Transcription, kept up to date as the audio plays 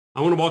I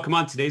want to welcome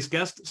on today's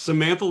guest,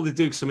 Samantha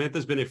LaDuc.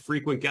 Samantha's been a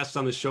frequent guest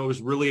on the show. I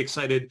was really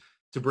excited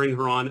to bring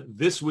her on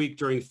this week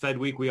during Fed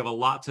Week. We have a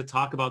lot to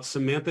talk about.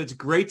 Samantha, it's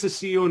great to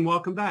see you and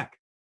welcome back.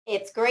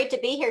 It's great to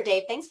be here,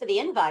 Dave. Thanks for the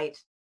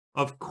invite.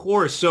 Of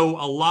course. So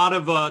a lot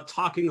of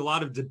talking, a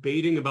lot of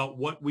debating about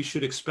what we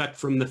should expect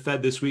from the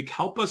Fed this week.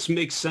 Help us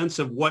make sense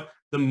of what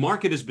the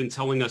market has been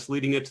telling us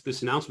leading into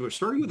this announcement. We're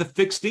starting with the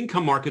fixed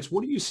income markets.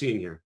 What are you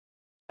seeing here?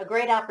 A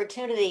great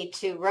opportunity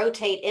to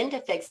rotate into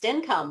fixed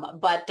income.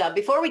 But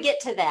before we get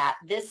to that,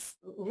 this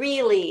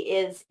really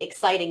is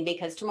exciting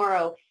because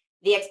tomorrow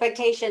the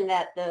expectation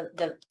that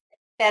the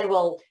Fed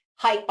will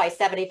hike by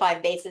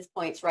 75 basis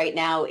points right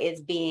now is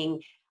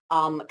being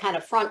kind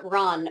of front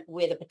run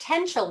with a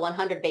potential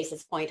 100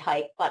 basis point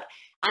hike. But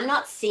I'm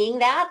not seeing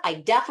that. I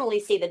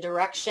definitely see the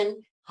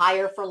direction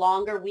higher for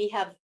longer.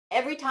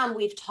 Every time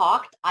we've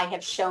talked, I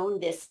have shown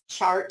this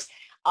chart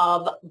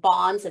of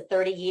bonds, a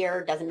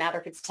 30-year, doesn't matter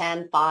if it's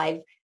 10, 5,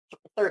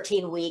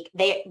 13-week,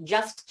 they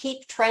just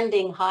keep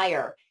trending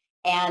higher.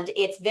 And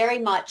it's very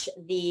much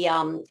the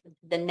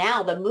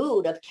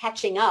mood of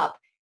catching up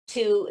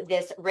to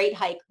this rate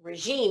hike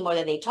regime,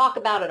 whether they talk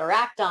about it or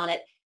act on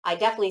it. I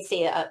definitely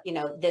see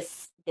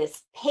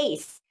this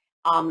pace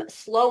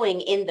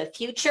slowing in the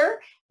future,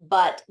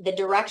 but the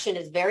direction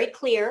is very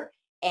clear.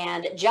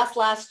 And just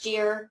last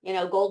year,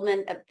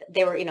 Goldman,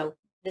 the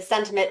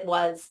sentiment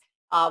was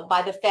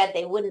by the Fed,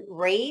 they wouldn't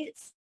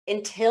raise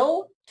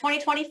until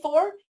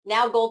 2024.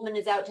 Now Goldman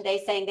is out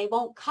today saying they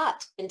won't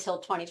cut until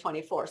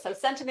 2024. So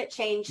sentiment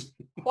changed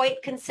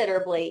quite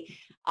considerably.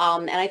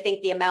 And I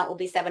think the amount will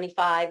be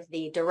 75.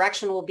 The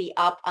direction will be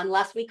up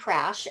unless we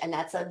crash. And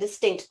that's a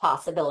distinct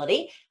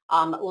possibility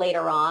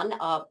later on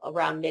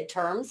around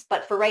midterms.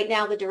 But for right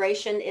now, the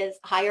duration is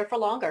higher for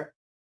longer.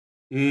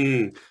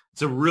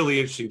 It's a really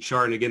interesting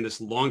chart. And again,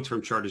 this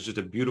long-term chart is just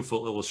a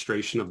beautiful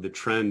illustration of the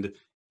trend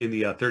in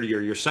the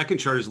 30-year. Your second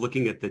chart is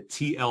looking at the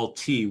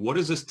TLT. What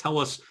does this tell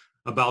us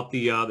about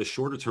the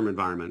shorter term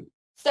environment?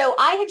 So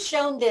I have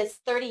shown this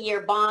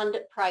 30-year bond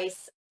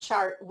price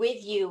chart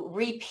with you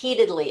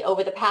repeatedly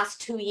over the past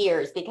 2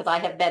 years because I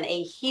have been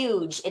a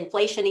huge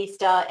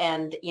inflationista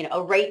and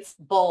a rates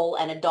bull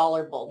and a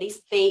dollar bull.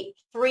 These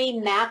three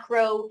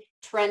macro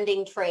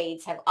trending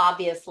trades have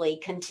obviously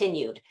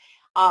continued.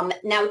 Now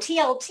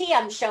TLT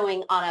I'm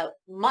showing on a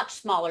much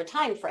smaller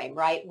time frame,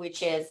 right?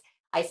 Which is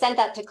I sent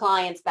that to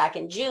clients back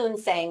in June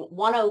saying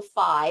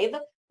 105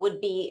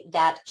 would be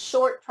that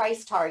short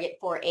price target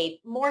for a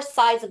more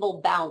sizable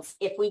bounce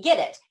if we get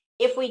it.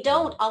 If we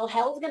don't, all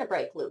hell's going to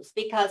break loose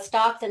because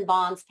stocks and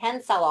bonds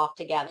can sell off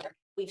together.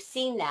 We've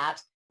seen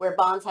that where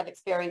bonds have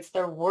experienced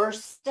their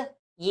worst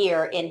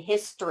year in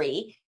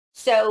history.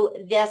 So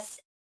this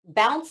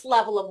bounce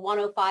level of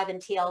 105 in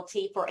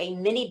TLT for a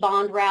mini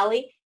bond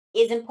rally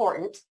is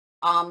important.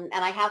 And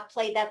I have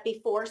played that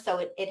before, so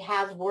it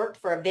has worked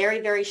for a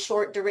very, very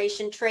short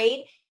duration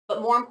trade.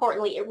 But more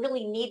importantly, it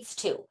really needs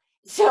to.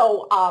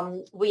 So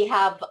we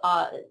have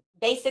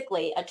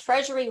basically a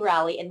treasury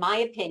rally, in my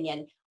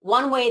opinion,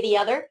 one way or the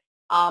other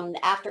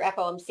after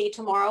FOMC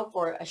tomorrow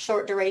for a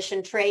short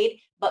duration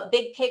trade. But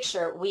big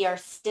picture, we are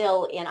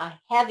still in a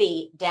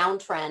heavy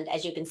downtrend,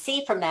 as you can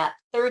see from that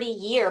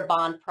 30-year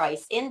bond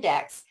price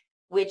index,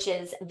 which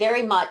is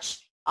very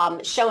much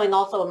showing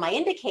also in my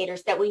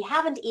indicators that we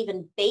haven't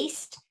even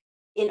based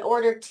in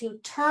order to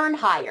turn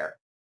higher.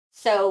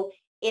 So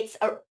it's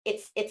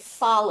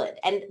solid.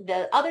 And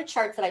the other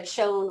charts that I've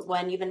shown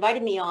when you've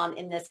invited me on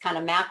in this kind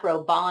of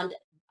macro bond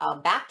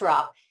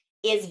backdrop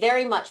is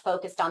very much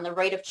focused on the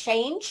rate of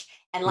change.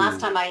 And last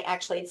time I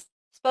actually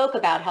spoke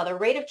about how the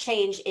rate of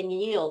change in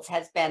yields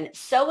has been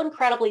so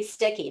incredibly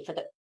sticky for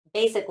the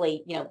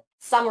basically,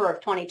 summer of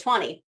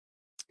 2020,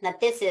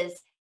 that this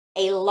is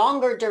a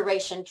longer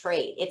duration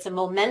trade. It's a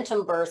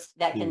momentum burst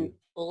that can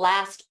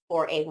last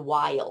for a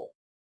while.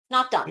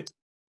 Not done.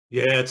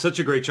 Yeah, it's such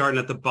a great chart. And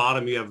at the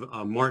bottom, you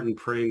have Martin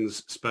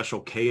Pring's special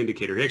K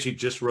indicator. He actually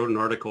just wrote an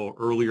article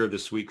earlier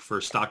this week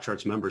for Stock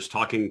Charts members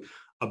talking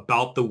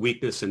about the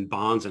weakness in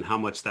bonds and how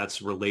much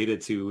that's related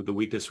to the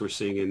weakness we're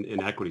seeing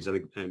in equities. I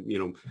think,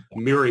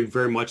 mirroring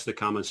very much the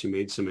comments you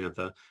made,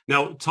 Samantha.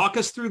 Now, talk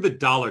us through the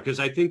dollar,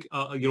 because I think,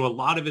 a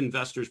lot of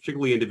investors,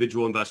 particularly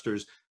individual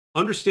investors,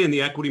 understand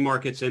the equity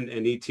markets and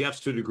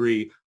ETFs to a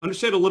degree,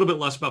 understand a little bit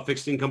less about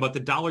fixed income, but the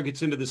dollar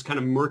gets into this kind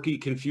of murky,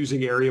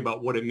 confusing area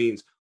about what it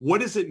means. What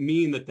does it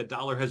mean that the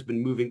dollar has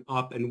been moving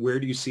up, and where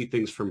do you see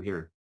things from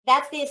here?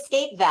 That's the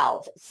escape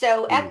valve.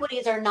 So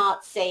equities are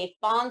not safe.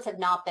 Bonds have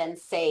not been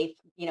safe.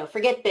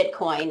 Forget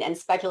Bitcoin and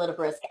speculative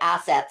risk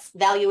assets.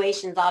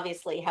 Valuations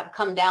obviously have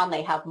come down.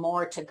 They have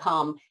more to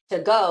come to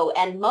go.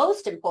 And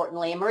most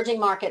importantly, emerging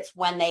markets,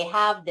 when they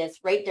have this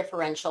rate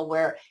differential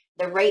where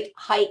the rate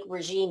hike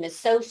regime is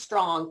so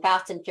strong,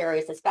 fast and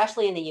furious,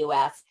 especially in the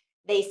U.S.,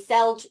 they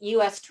sell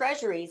U.S.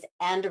 treasuries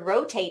and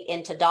rotate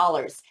into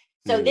dollars.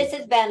 So this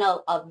has been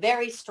a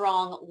very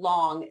strong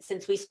long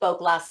since we spoke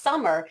last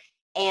summer.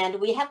 And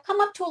we have come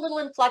up to a little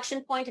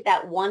inflection point at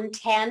that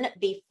 110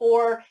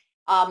 before,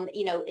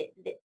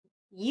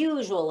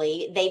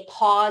 usually they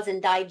pause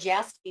and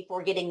digest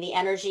before getting the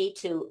energy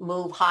to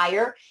move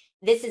higher.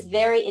 this is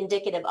very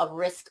indicative of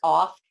risk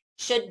off.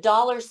 Should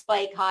dollars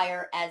spike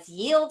higher as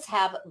yields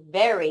have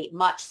very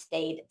much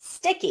stayed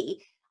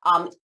sticky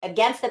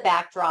against the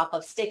backdrop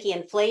of sticky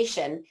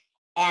inflation.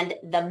 And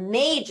the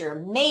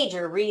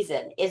major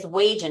reason is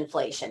wage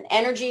inflation.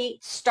 Energy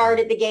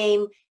started the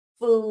game,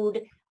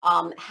 food,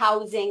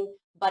 housing,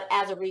 but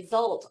as a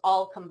result,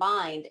 all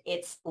combined,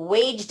 its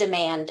wage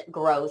demand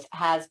growth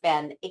has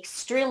been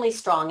extremely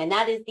strong, and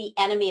that is the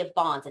enemy of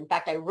bonds. In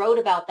fact, I wrote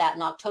about that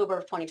in October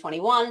of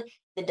 2021.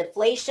 The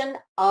deflation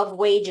of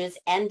wages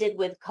ended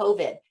with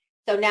COVID.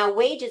 So now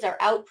wages are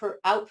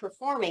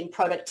outperforming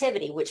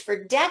productivity, which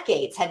for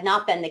decades had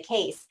not been the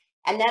case.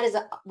 And that is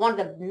one of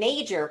the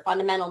major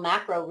fundamental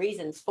macro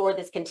reasons for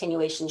this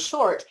continuation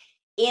short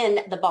in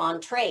the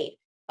bond trade.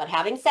 But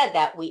having said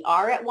that, we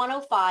are at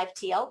 105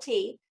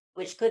 TLT,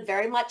 which could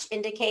very much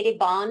indicate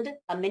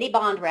a mini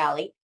bond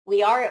rally.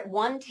 We are at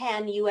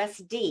 110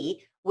 USD,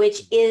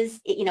 which is,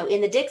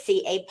 in the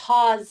Dixie, a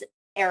pause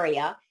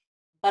area.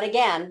 But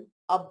again,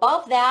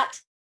 above that,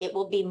 it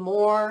will be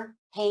more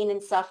pain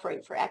and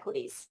suffering for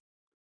equities.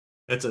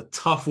 That's a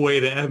tough way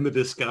to end the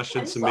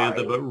discussion,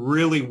 Samantha, but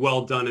really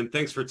well done. And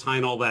thanks for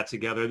tying all that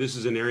together. This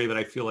is an area that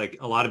I feel like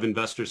a lot of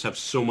investors have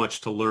so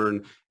much to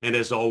learn. And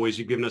as always,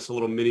 you've given us a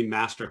little mini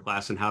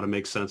masterclass in how to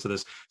make sense of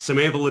this.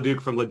 Samantha LaDuc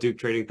from LaDuc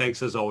Trading,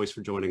 thanks as always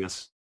for joining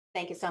us.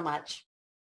 Thank you so much.